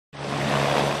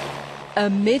A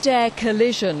mid-air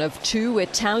collision of two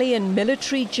Italian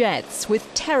military jets with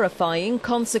terrifying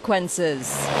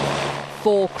consequences.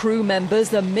 4 crew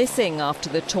members are missing after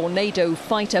the Tornado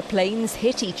fighter planes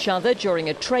hit each other during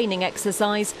a training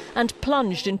exercise and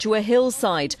plunged into a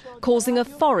hillside, causing a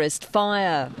forest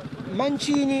fire.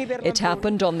 It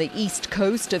happened on the east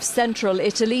coast of central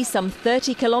Italy, some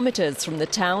 30 kilometres from the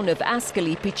town of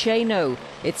Ascoli Piceno.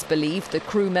 It's believed the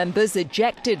crew members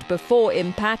ejected before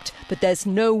impact, but there's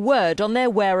no word on their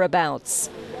whereabouts.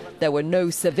 There were no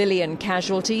civilian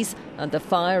casualties, and the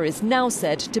fire is now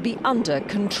said to be under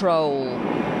control.